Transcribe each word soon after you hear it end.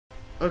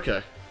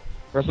Okay.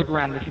 First look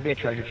around, there should be a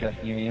treasure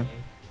chest near you.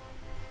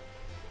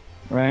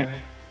 Right?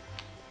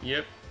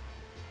 Yep.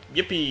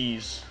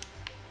 Yippies.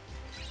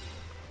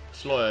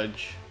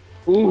 Sludge.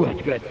 Ooh,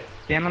 that's good.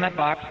 Stand on that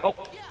box. Oh!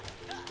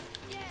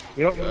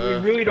 We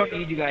Uh, really don't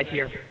need you guys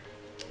here.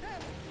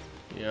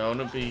 yeah, I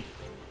wanna be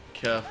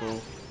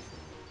careful.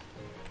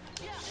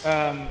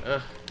 Um, Uh,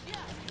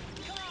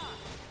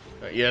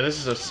 yeah, this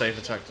is a safe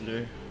attack to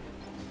do.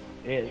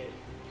 it is.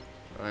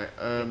 Right,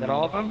 Is that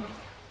all of them?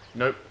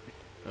 nope.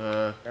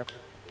 Careful.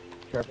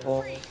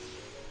 Careful.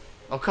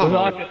 Oh, Who's come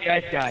off on. the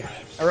ice guy?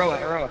 Aroa,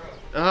 Aroa.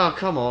 Oh,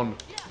 come on.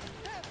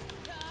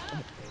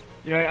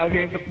 You know, I was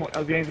getting to the point. I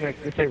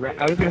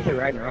was gonna say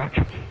Ragnarok.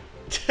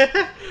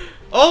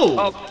 Oh!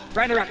 Oh,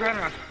 Ragnarok,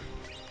 Ragnarok.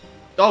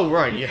 Oh, It's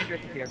right, too yeah.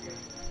 dangerous up here.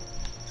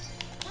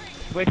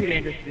 It's way too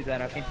dangerous to do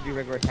that. I think to do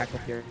regular attacks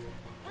up here.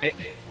 Hey,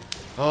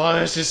 Oh,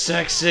 this is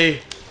sexy.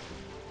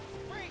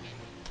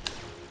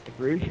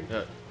 Rouge.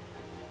 Yeah.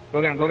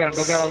 Go get him, go get him,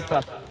 go get all the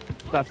stuff.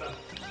 Stuff.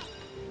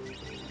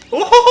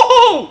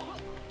 Oh!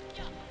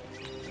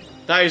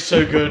 That is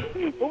so good.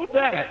 What was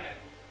that?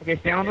 Okay,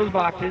 stand on those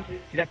boxes.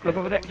 See that clip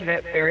over there? See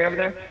that area over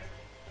there?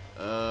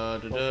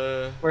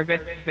 Where's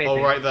it Oh,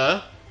 facing? right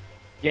there?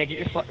 Yeah,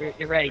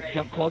 get ready.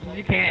 Jump close as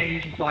you can and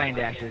use your flying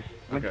dashes.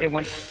 Okay.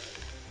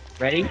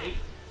 Ready?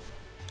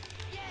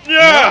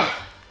 Yeah!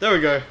 There we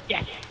go.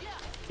 Yes!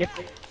 Yep.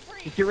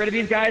 Just get rid of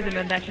these guys and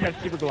then that should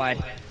have super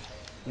glide.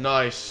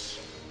 Nice.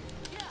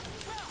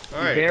 Be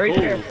Alright, very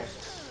cool. careful.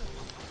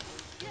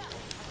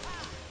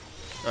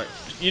 Right,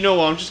 you know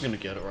what? I'm just gonna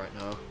get it right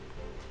now.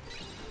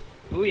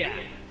 Ooh yeah.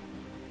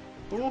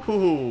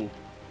 Ooh.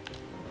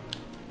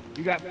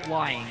 You got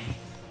flying.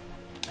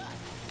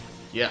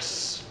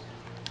 Yes.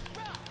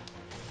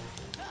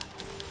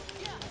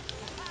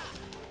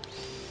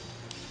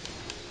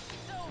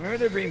 Remember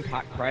there being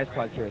prize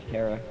pods here as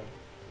Terra.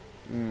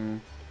 Hmm.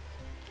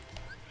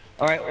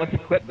 Alright, let's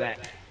equip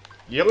that.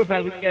 Yep. Ooh, in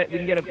fact, we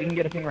can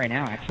get a thing right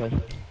now actually.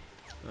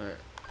 Alright.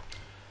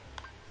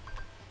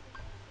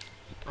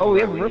 Oh, we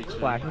have Alright, we need reversal to...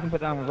 flash. We can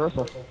put that on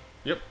reversal.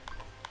 Yep.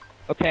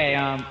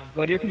 Okay,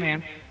 go to your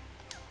command.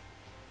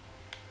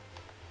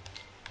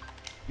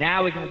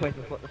 Now we can replace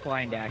the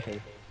flying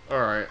dashes.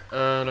 Alright,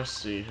 let's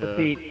see Let's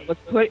here. see. Let's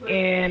put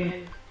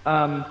in.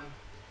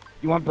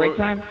 You want break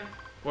time?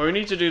 Well, we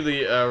need to do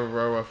the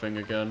Aurora thing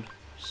again.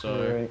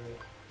 So.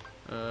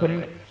 Alright. Put in.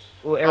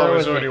 Well, Oh, arrow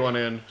there's is already it. one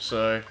in.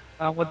 So.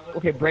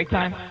 Okay, break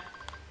time.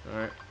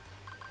 Alright.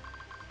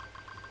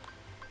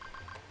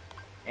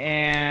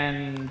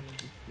 And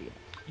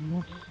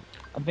let's see.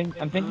 I'm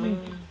thinking.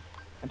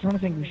 I'm trying to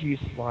think we should use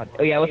slot.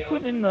 Oh yeah, let's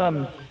put in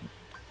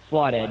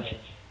slot edge.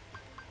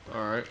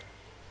 Alright.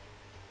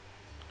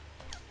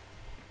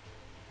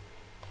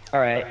 All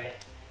right.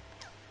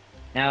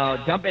 Now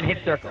jump and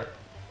hit circle.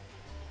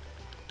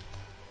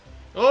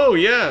 Oh,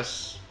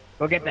 yes!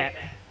 Go get that.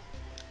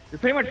 You're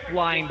pretty much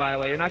flying, by the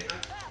way. You're not.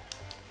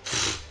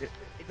 It's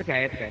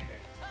okay. It's okay.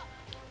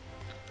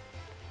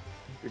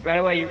 By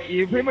the way,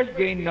 you're pretty much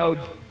getting no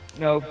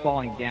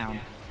falling down.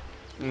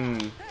 Hmm.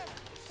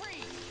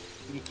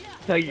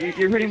 So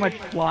you're pretty much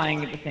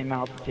flying at the same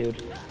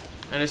altitude.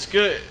 And it's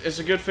good. It's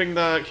a good thing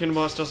that Kingdom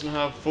Hearts doesn't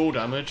have full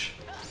damage.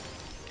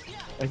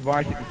 Like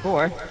Mario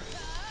 64.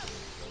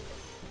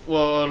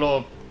 Well, a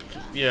lot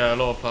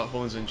of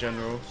platforms in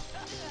general.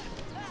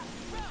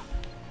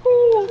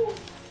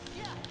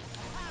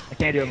 I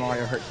can't do a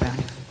Mario Hurt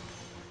sound.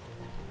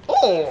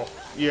 Oh!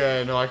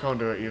 Yeah, no, I can't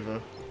do it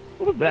either.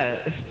 What was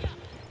that?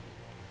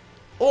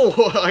 Oh,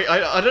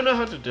 I don't know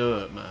how to do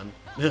it, man.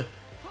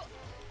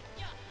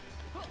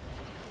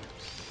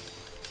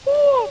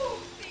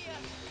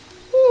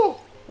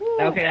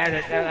 Okay,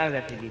 that was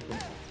actually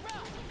decent.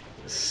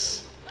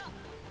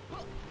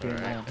 Doing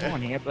my own Alright.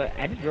 horn here, but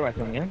I just realized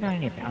something. We haven't got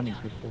any bounding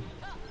crystals.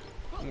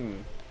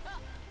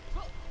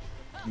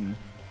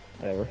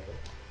 Whatever.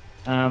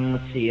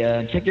 Let's see.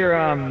 Check your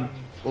Well,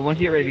 once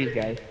you get rid of these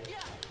guys,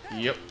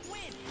 Yep.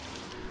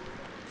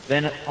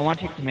 then I want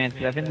to check commands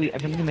because I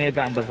think we may have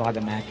gotten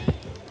Bazaga Max.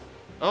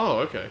 Oh,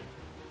 okay.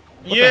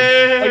 What the?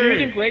 Oh, you're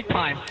using Yay! great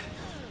time.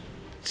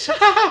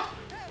 Ow!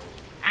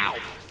 How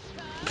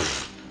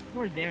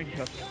much damage you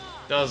took?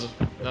 That was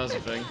a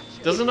thing.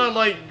 Doesn't that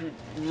like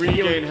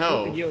regain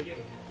health?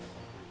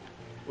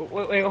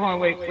 Wait, hold on,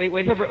 wait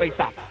till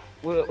stop.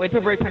 Wait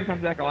till break time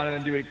comes back on and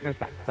then do it. No,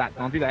 stop,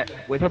 don't do that.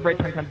 Wait till break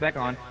time comes back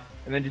on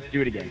and then just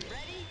do it again.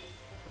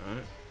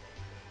 Alright.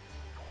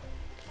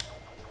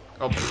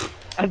 Oh. Pfft.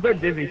 I'm so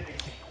dizzy.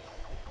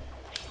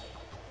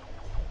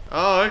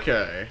 Oh,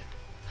 okay.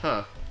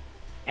 Huh.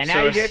 And So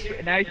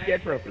now you should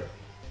get a trophy.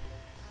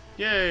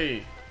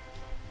 Yay!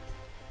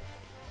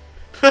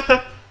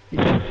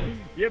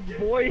 Yeah,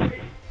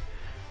 boy.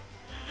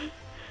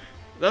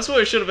 That's what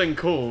it should have been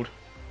called.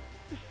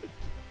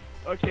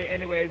 Okay,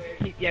 anyways,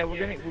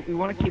 we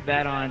want to keep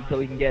that on so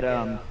we can get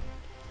a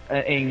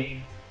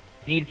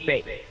need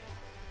fate.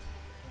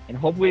 And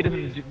hopefully it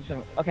doesn't do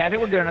some. Okay, I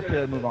think we're good enough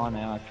to move on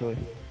now. Actually,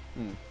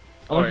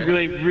 unless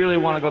you really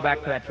want to go back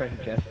to that treasure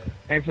chest,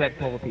 maybe for that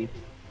pulver piece.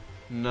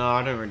 No,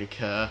 I don't really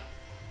care.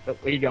 But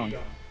where are you going?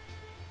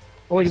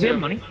 Oh wait, do we have So-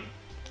 money?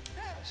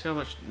 See how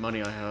much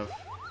money I have.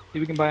 See,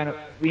 we can buy an.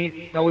 We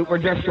need. No, we're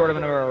just short of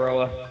an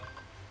Aurora.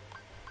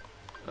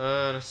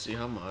 Let's see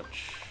how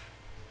much.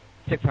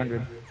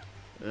 600.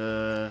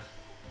 Uh,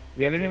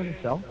 We have anything we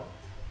can sell?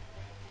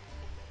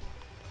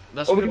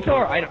 that's Oh, a we good can sell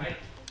our point. items.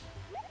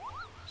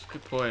 That's a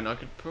good point. I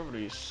could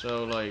probably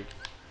sell like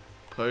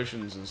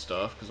potions and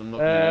stuff because I'm not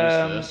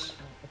gonna use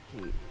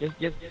this. Let's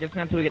see. Just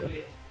until we get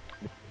the.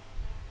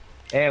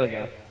 There we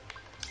go.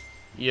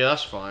 Yeah,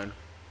 that's fine.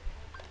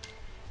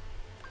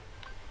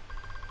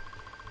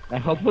 Now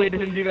hopefully it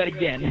doesn't do that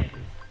again.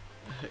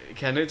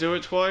 Can it do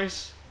it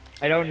twice?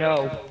 I don't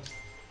know.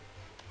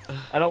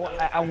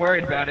 I'm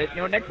worried about it. You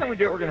know, next time we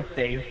do it, we're gonna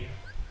save.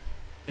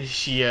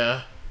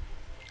 Yeah.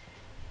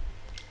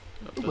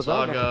 Ooh, we're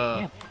going back to Bazaga.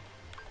 camp.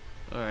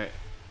 Alright.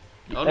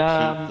 I want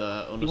to keep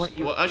that, You honestly. want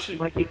you, Well, actually, you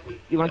want to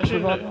keep you want to keep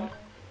actually, the no.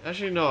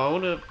 Actually, no. I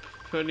want to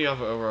put in the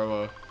other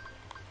Aurora.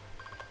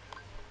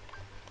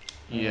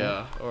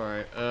 Yeah.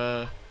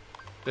 Alright.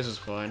 This is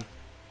fine.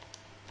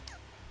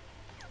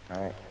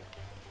 Alright.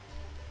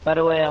 By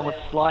the way, with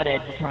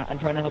Slotted, I'm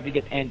trying to help you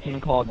get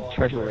something called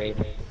Treasure Raid.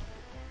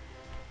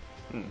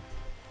 Hmm.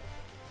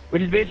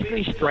 Which is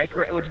basically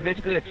which is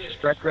basically a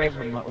strike raid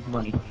with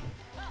money.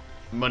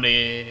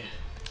 Money.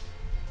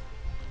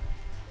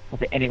 I'll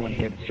say anyone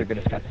here that's triggered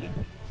a cutscene.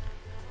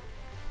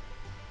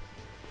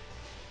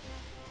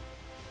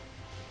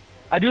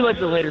 I do like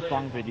the later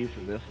songs they do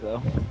for this,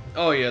 though.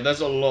 Oh yeah, there's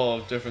a lot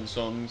of different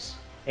songs.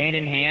 Hand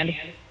in Hand.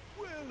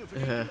 Well, if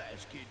Yeah.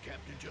 Lasky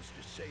Captain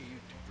Justice saved,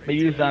 They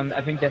use,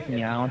 I think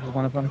Destiny Islands is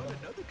one of them.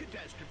 another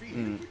catastrophe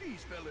Hmm. here for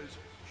these fellas.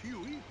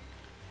 Huey,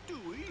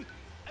 Dewey,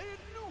 and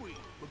Louie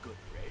were good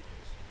friends.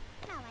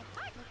 No, I'd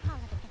hardly call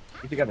it a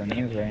You catastrophe. got their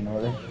names right in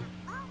order. All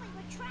we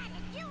were trying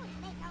to do was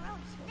make our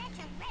own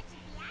special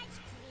recipe ice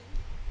cream.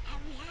 And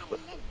we had a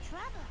little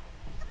trouble.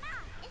 Come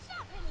on, it's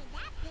not really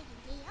that big a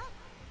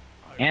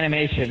deal.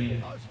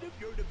 Animation. Positive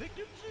you're the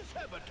victims of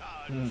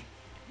sabotage.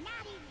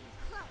 Not even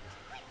close.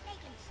 Quit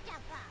making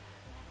stuff up.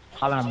 It's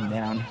Calm just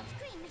down. an ice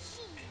cream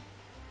machine.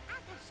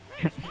 Uncle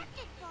Scrooge left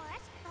it for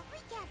us, but we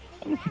can't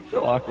figure out So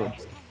how it awkward. works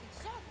 'cause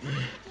it's so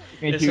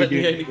complicated. Me It's too, like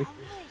the dude. only,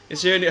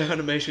 it's the only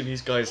animation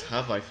these guys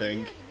have, I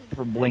think.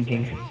 For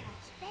blinking. Try our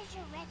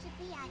special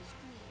recipe ice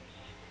cream.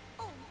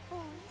 Oh,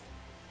 boys,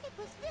 it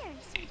was very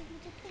sweet of you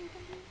to think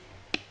of me.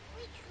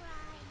 We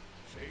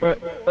tried.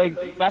 But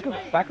like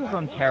back with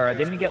on Terra,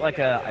 didn't he get like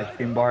a ice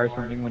cream bar or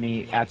something when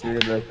he after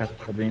the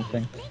Festival Dreams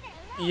thing?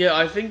 Yeah,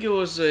 I think it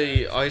was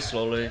a ice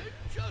lolly.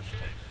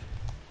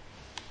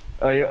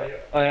 Oh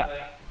yeah,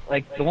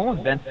 like the one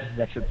with Benson is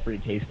actually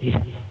pretty tasty.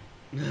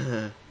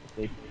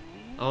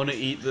 I want to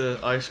eat the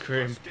ice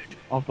cream.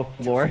 Off the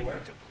floor.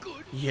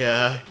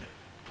 Yeah.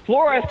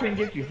 Floor ice cream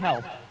gives you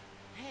health.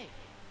 Hey,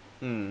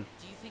 Hmm.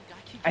 do you think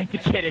I could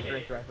I get get it,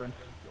 Chris reference.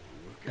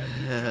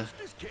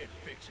 Justice can't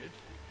fix it.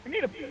 We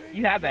need a.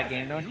 You have that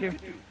game, don't you?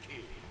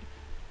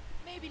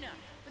 Maybe not,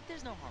 but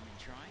there's no harm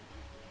in trying.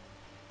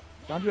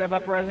 Don't you have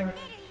Uprising? Better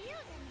using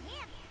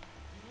him.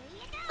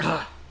 Here you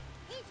go.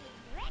 Here's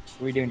your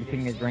directions. Are we doing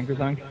taking a drink or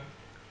something?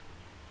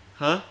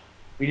 Huh?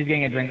 We just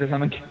getting a drink or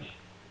something?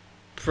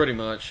 Pretty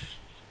much.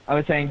 I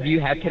was saying, do you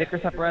have Kid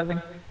Icarus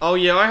Uprising? Oh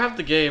yeah, I have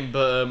the game,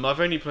 but I've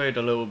only played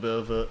a little bit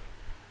of it.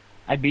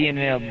 I'd be in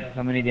it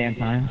so many damn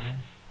times.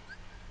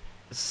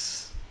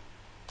 It's-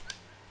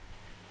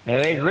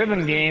 Hey,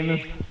 Rhythm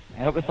Games.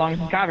 I hope the song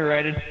isn't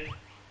copyrighted.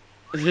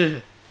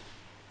 I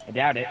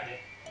doubt it.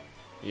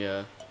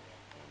 yeah.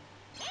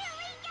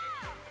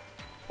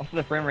 Also,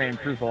 the frame rate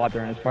improved a lot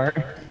during this part.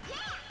 You know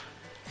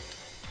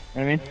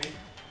what I mean?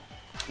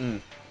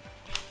 Mm.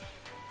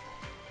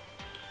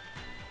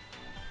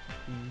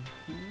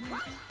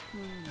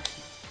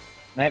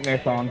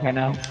 Nightmare song, I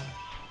know.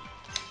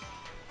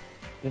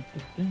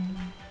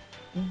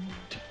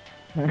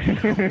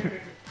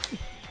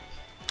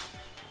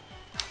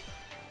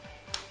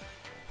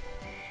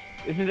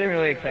 This is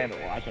really exciting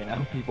to watch, I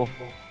know. People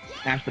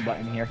smash the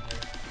button here.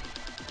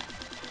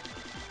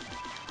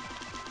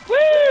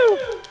 Woo!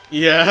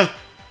 Yeah.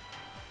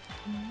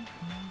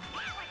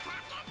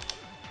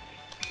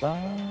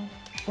 Ba,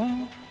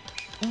 ba,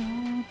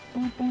 ba,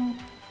 ba, ba.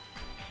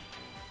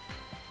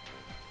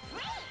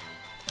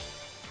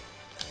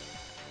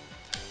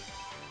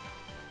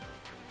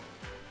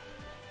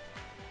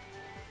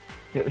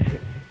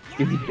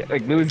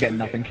 Like, Lou's got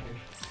nothing.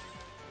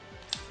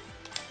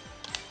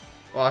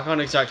 Well, I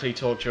can't exactly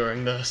talk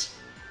during this.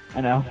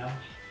 I know.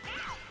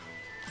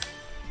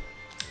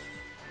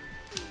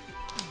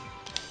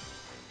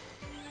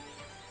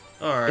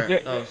 Alright, Is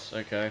it- that was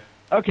okay.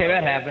 Okay,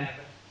 that happened.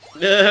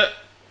 Yeah.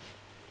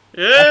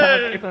 That's how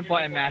much Yeah. different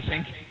button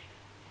mashing.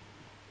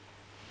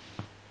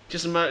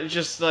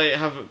 Just like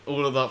have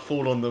all of that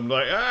fall on them,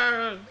 like ah.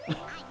 I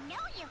know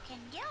you can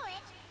do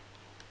it.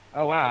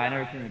 Oh wow, I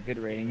never seen a good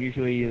rating.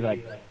 Usually you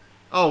like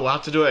Oh, we'll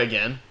have to do it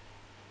again.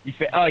 you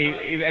I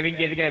think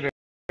you have to get a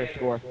better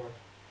score.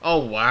 Oh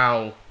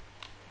wow.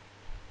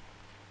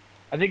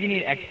 I think you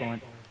need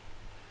excellent.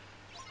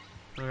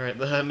 Alright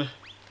then.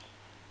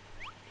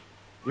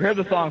 You heard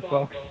the song,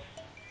 folks.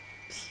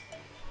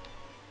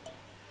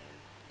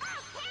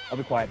 I'll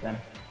be quiet then.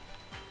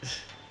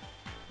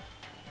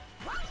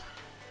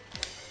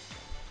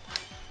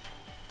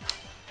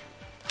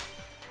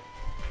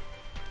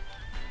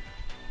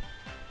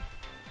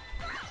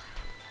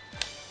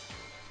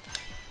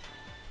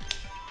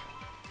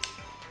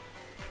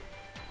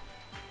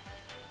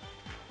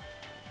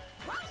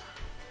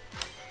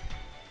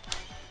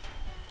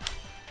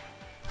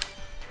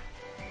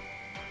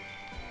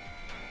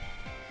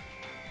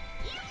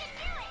 You can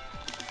do it!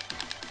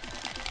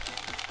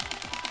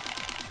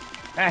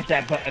 Smash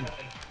that button.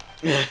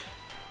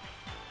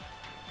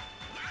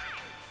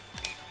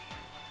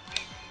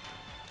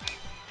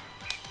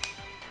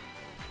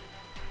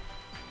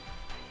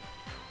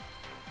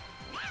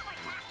 Now we're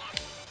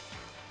talking!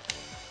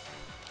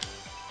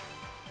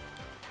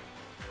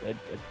 Good,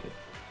 good, good.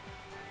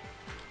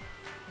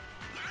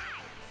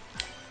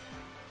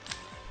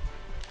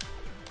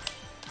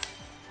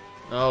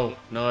 Oh,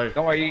 no.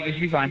 Don't worry, you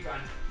should be fine.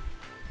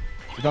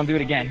 Just don't do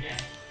it again.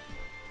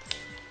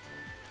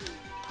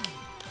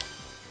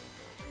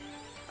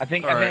 I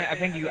think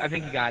you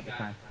got it this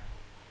time.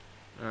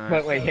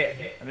 Alright. Wait,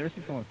 hit. I've never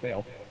seen someone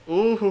fail.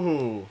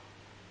 Ooh.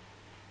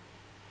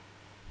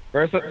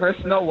 First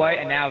Snow White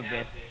and now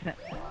this.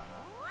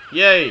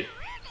 Yay.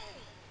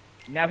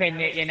 Now,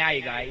 okay, yeah, now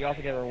you got it. You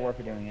also get a reward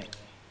for doing it.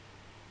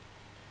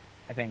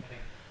 I think.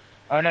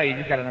 Oh no, you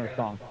just got another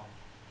song.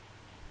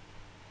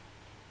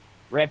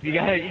 Rip, you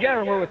got a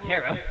reward with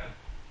Terra.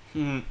 Hmm.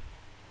 You know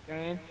what I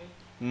mean?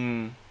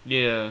 Hmm.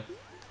 Yeah.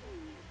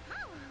 How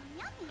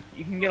yummy!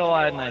 You can get a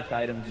lot of nice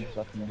items and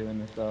stuff from doing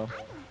this though. I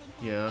don't think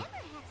I've Yeah. ever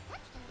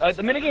had such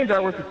The minigames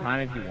are worth your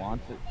time if you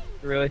want it.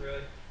 Really.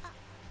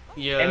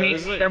 Yeah. I mean,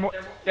 Is it?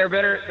 they're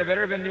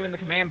better than doing the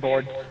command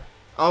board.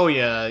 Oh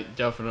yeah,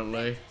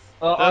 definitely.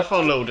 Well, They're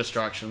fun little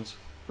distractions.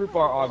 Fruit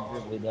bar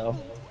arguably though.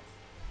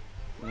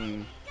 Hmm.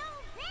 Go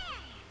then!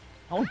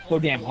 That one's so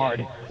damn hard.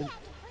 We had to push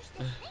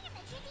this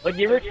thingamajiggy Like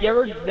you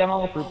ever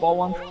demo the fruit ball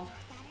ones? Got an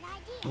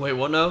idea. Wait,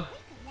 what now?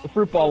 The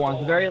fruit ball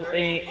ones,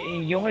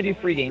 you only do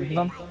 3 games of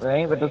them,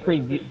 right? But they're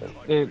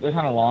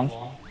kind of long.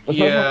 The first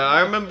Yeah, one-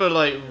 I remember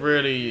like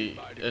really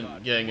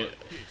getting it,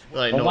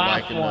 like the not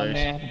last liking one, those.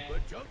 man.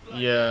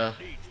 Yeah.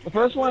 The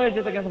first one is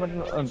just against a bunch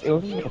of, it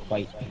wasn't like a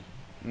fight.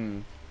 Hmm.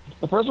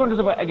 The first one is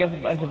against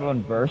a bunch of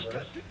unversed.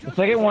 The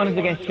second one is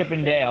against Chip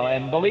and Dale,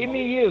 and believe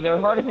me, it's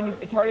harder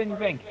than you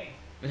think.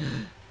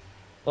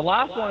 The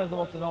last one is the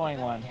most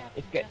annoying one.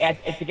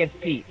 It's against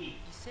Pete, You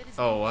said his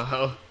Oh name was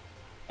wow.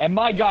 and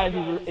my God,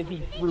 is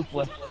he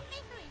ruthless.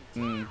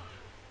 Hmm.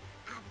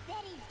 I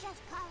bet he's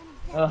just calling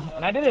himself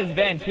And I did his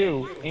Ven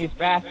too, and he's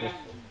fastest.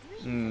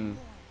 Hmm.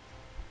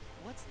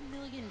 What's the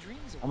Million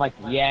Dreams I'm Award?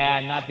 like, yeah,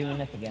 I'm not doing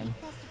this again.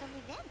 Festival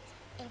event.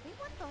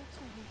 Everyone votes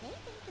for who they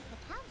think is the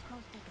town's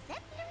most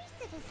exemplary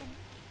citizen.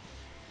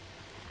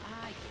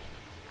 I get it.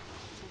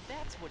 So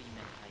that's what he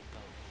meant by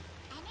vote.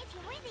 And if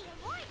you win the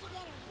award, you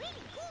get a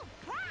really cool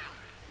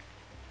prize.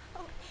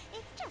 Oh,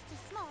 it's just a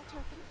small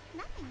token,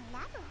 nothing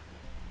elaborate.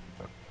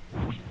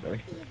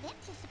 Sorry. The event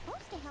is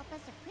supposed to help us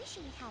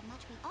appreciate how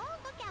much we all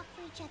look out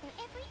for each other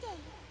every day.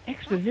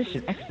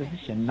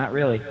 Exposition, not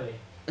really.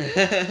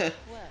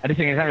 Well, I just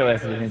think it's not really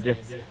exposition, it's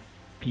just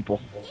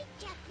people. He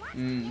just wants to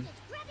Hmm. get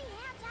his grubby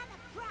hands on the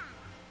prize.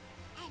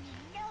 And he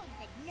knows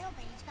that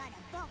nobody's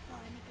gonna vote for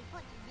him if he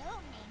puts his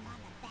own name on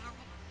the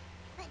ballot.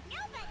 But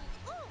nobody's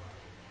fooled.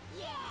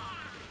 Yeah!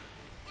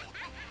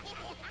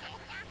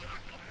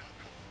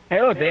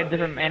 Hey, look, they have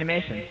different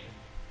animations.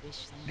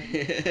 wish somebody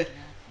was looking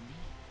out for me.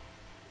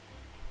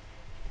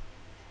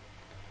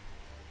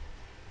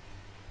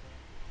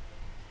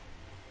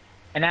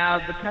 And now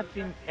the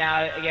cutscene,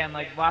 again,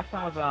 like last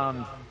time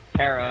was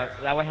Terra.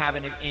 That would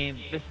happen in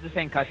this is the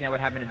same cutscene that would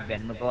happen in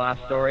Venom of the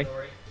last story.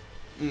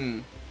 Hmm.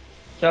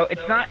 So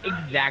it's not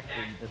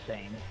exactly the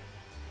same.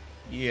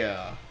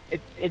 Yeah.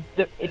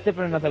 It's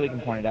different enough that we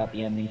can point it out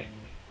the ending.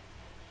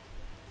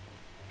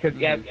 Because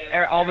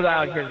all the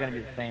dialogue here is gonna be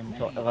the same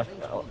until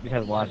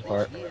because of the last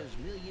part.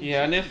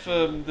 Yeah, and if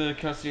the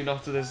cutscene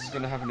after this is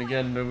going to happen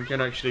again, then we can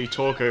actually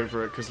talk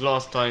over it. Because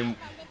last time,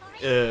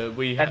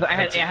 we That's I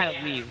had had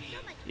to leave.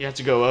 you had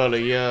to go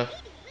early. Yeah.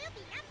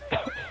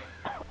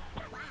 Wow,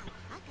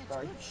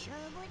 Uncas sure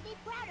would be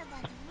proud of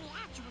us if we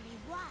actually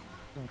won.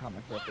 Don't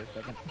comment for a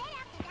second. And I bet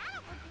Uncle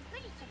Donald would be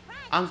pretty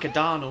surprised. Uncle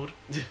Donald.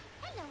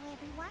 Hello,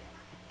 everyone,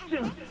 and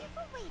thank you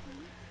for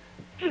waiting.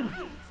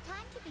 Now it's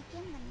time to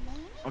begin the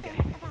main Okay.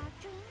 event of our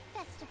Dream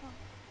Festival,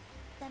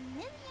 the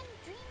Million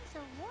Dreams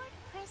Award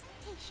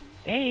presentation.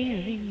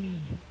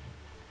 Daisy.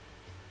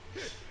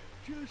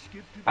 Just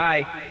skip to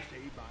Hi. say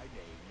my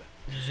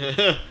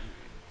name.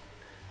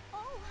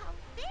 Oh, how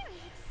very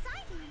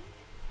exciting!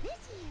 This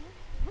year,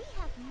 we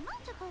have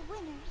multiple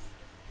winners.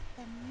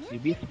 The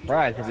You'd be Million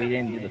surprised if we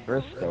Dreams didn't do the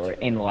first story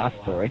in the last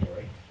story.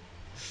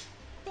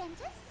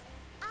 Ventus,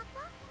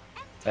 Aqua,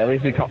 and At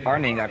least our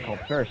name got called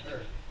first.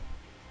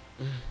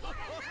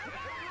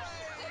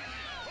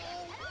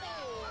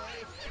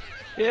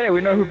 Yeah,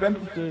 we know who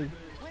Ventus is.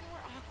 When were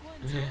Aqua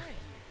and Terra here?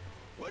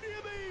 What do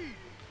you mean?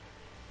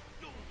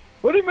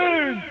 What do you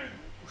mean?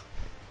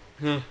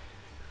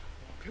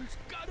 There's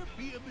gotta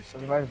be a mistake.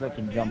 Otherwise, they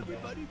can jump.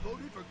 Everybody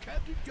voted for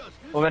Captain Justice.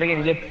 Well, then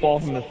again, he did fall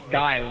from the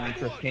sky when we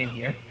first came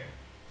here.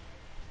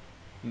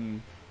 Hmm.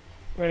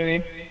 What do you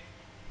mean?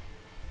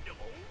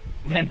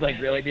 Ben's like,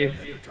 really, dude?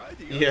 You tried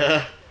the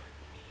Yeah.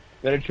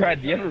 Better try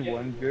the other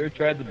ones. Better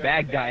try the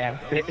bad guy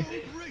outfit, Road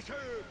Racer,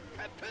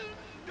 Captain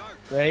Dark.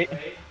 right?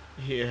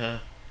 Yeah.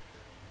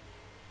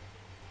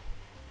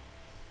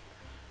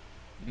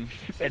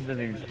 Ben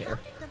doesn't even care.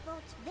 Counted the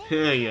votes Yeah,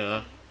 very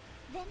yeah.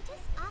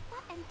 Ventus, Aqua,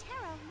 and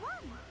Terra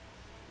won.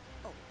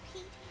 Oh,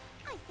 Pete,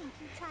 I think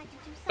you tried to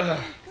do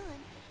something good,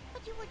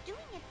 but you were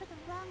doing it for the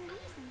wrong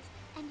reasons,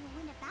 and you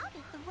went about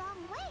it the wrong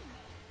way.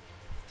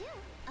 Still,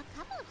 a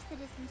couple of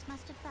citizens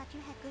must have thought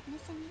you had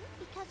goodness in you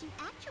because you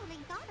actually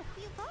got a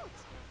few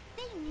votes.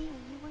 They knew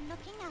you were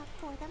looking out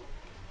for them.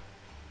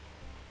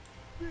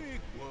 Big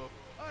whoop.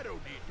 I don't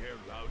need their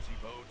lousy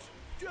votes.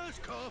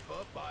 Just cough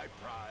up my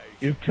prize.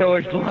 You tell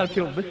us a lot of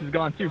people this has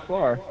gone too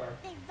far.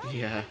 They voted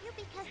Yeah. for you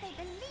because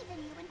they believe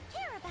in you and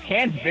care about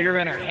Hand's you. bigger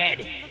than her Not head.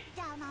 to look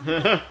down on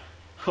them.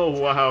 Oh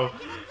wow.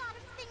 Forgive a lot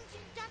of things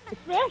you've done, but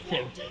It's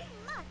massive. too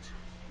much.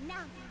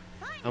 Now you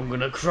finally I'm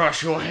gonna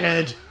crush your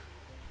head.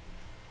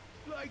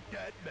 Like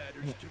that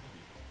matters to me.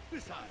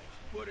 Besides,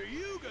 what are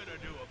you gonna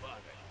do about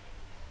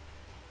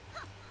it?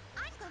 Huh,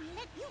 I'm gonna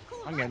let you cool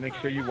I'm gonna off make for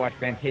sure a you while. watch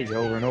Fantasia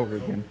over and over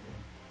again.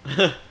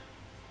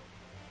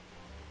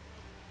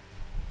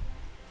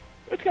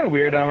 It's kind of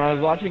weird. I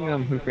was watching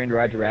Who Framed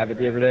Roger Rabbit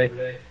the other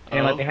day,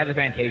 and like they had the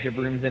Fantasia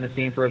brooms in a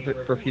scene for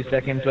a few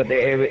seconds, but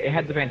it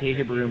had the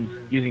Fantasia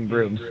brooms using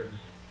brooms.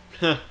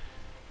 I'm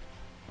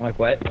like,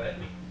 what?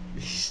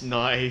 He's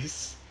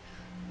nice.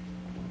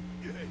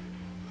 Hey,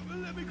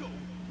 let me go.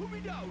 Put me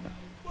down.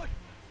 What?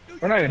 No,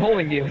 We're not even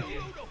holding you. No, no,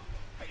 no.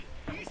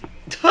 Hey, easy.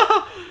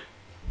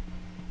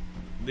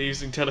 They're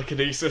using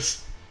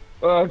telekinesis.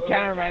 Well, it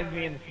kind of reminds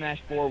me in the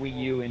Smash 4 Wii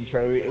U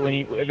intro when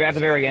you at the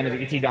very end of it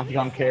you see Donkey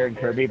Kong and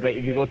Kirby, but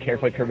if you look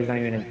carefully, Kirby's not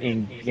even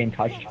in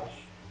touch. Aqua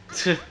and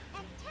Terra,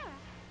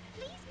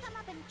 please come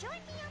up and join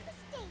me on the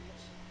stage.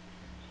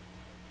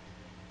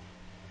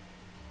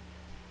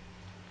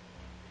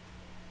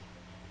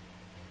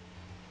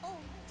 Oh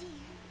dear,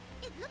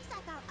 it looks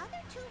like our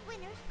other two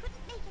winners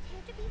couldn't make it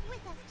here to be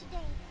with us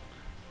today.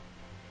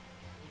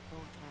 They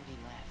both already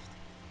left.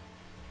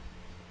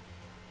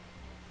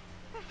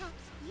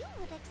 Perhaps you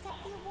would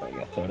accept the I award got on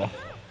their soda.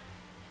 behalf.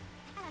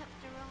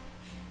 After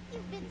all,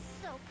 you've been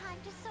so kind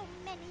to so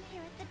many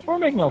here at the We're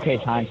making Dream okay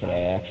Center. time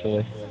today,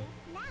 actually. So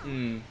now,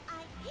 Hmm.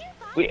 I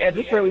hereby We at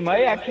this rate we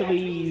might actually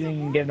Dreams even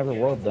Award get another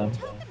world as a done.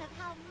 token of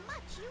how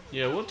much you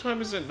Yeah, what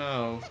time is it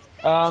now?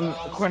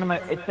 According to my,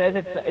 it says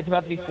it's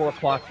about to be 4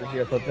 o'clock for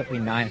here, so it's definitely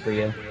 9 for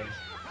you.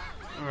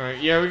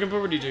 Alright, yeah, we can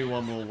probably do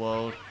one more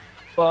world.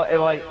 Well, it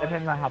like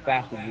depends on how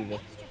fast we do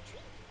this. extra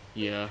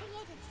treat. Yeah.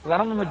 Created Cause I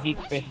don't know something if Deep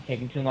Space special is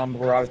taking too long,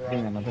 but we're obviously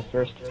doing Olympus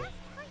first. just for you.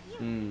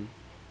 Hmm.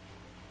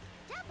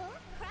 Double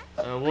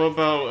crunch. What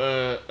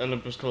about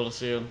Olympus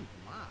Coliseum?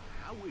 My,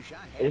 I wish I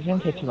It had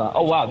doesn't take too long.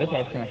 Oh wow, this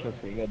ice cream actually looks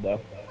pretty good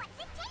though. What's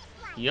it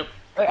taste like? Yep.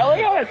 I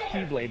like how it has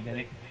Keyblades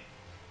in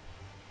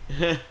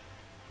it,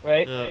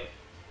 right?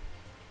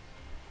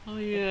 Oh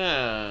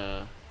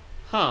yeah.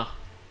 Huh.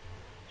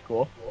 It's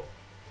cool.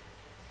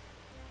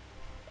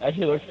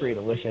 Actually looks pretty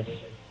delicious.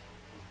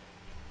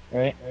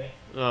 Right?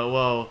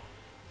 Well,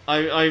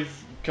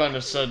 I've kind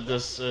of said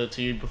this to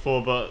you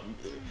before, but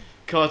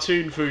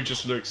cartoon food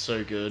just looks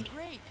so good.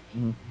 Great.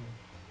 Mm.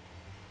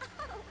 Oh,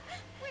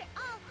 we're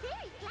all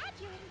very glad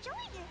you're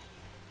enjoying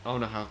it. I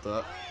want to have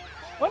that.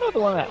 I wonder what the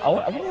one that I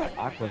wonder what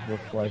Aqua's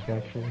looks like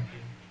actually.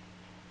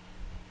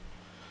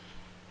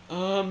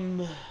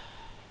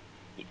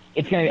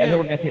 It's gonna. I think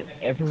we're gonna see.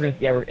 If we're gonna,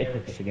 yeah,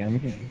 it's this again. We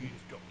can.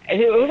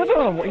 It looks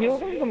like he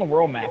looks like he's on the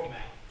world map.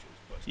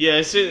 Yeah,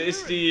 it's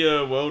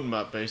the world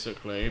map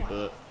basically,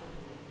 but How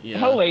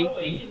yeah.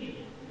 late?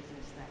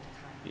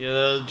 Yeah,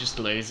 they're just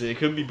lazy. They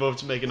couldn't be bothered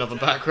to make another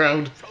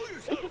background,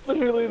 It's just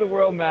literally the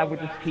world map with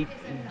just Pete's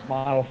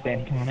model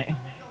standing on it.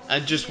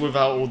 and just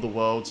without all the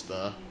worlds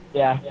there.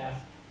 Yeah.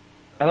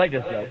 I like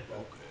this though.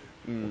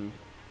 Hmm.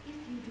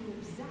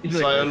 It's It's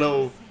really like a cool.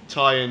 little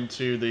tie-in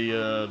to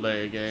the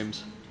later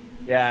games.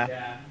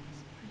 Yeah.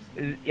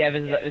 Yeah,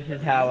 this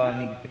is how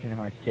he gets the Kingdom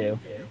Hearts 2. You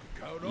can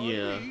count on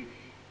Yeah. me.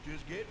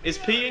 Just get me Is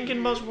out Pete of Ink here,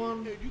 in Buzz 1?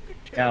 and you can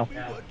tell No. me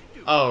what to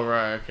do. Oh,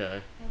 right,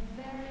 okay.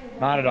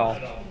 Not at all.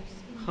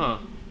 Huh.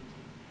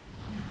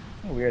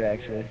 Weird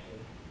actually.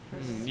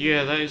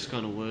 Yeah, that is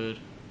kind of weird.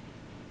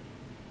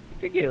 You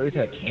could get at least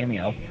a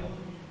cameo.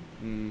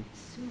 Hmm.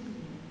 Soon,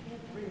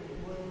 every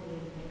world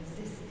in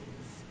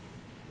existence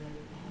will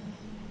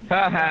all be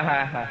Ha ha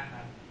ha ha.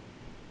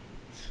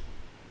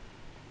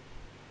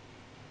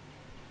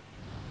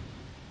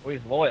 Oh,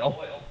 he's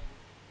loyal.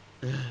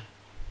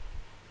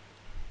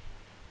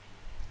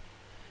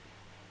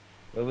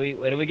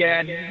 What do we get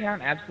out of this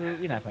account?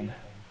 Absolutely nothing.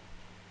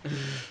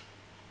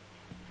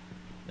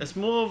 It's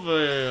more of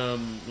a,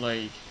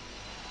 like,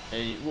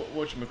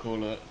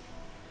 whatchamacallit?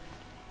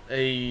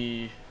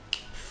 A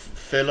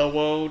filler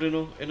world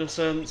in a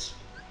sense.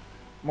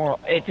 More,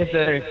 it's just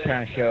to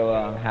kind of show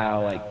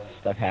how like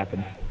stuff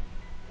happens.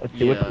 Let's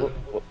see Yeah.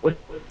 what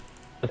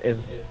is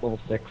level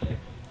 6.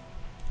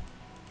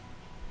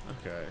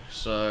 Okay,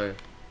 so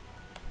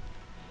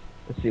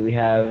Let's see, we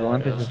have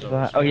Olympus let's is double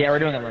 5. check. Oh yeah, we're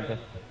doing Olympus.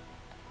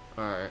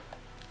 alright.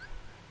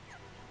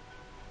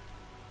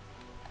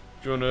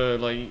 Do you wanna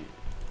like Do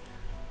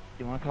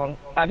you want to call it?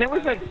 I think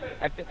we're like.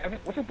 I think,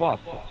 what's our boss?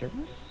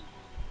 Service?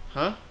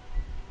 huh?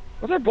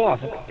 What's our boss?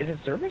 Is it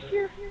Service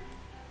here?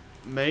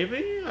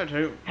 Maybe? I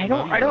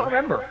don't I don't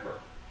remember.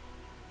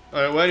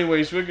 Alright, well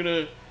anyways, we're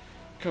gonna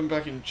come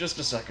back in just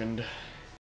a second.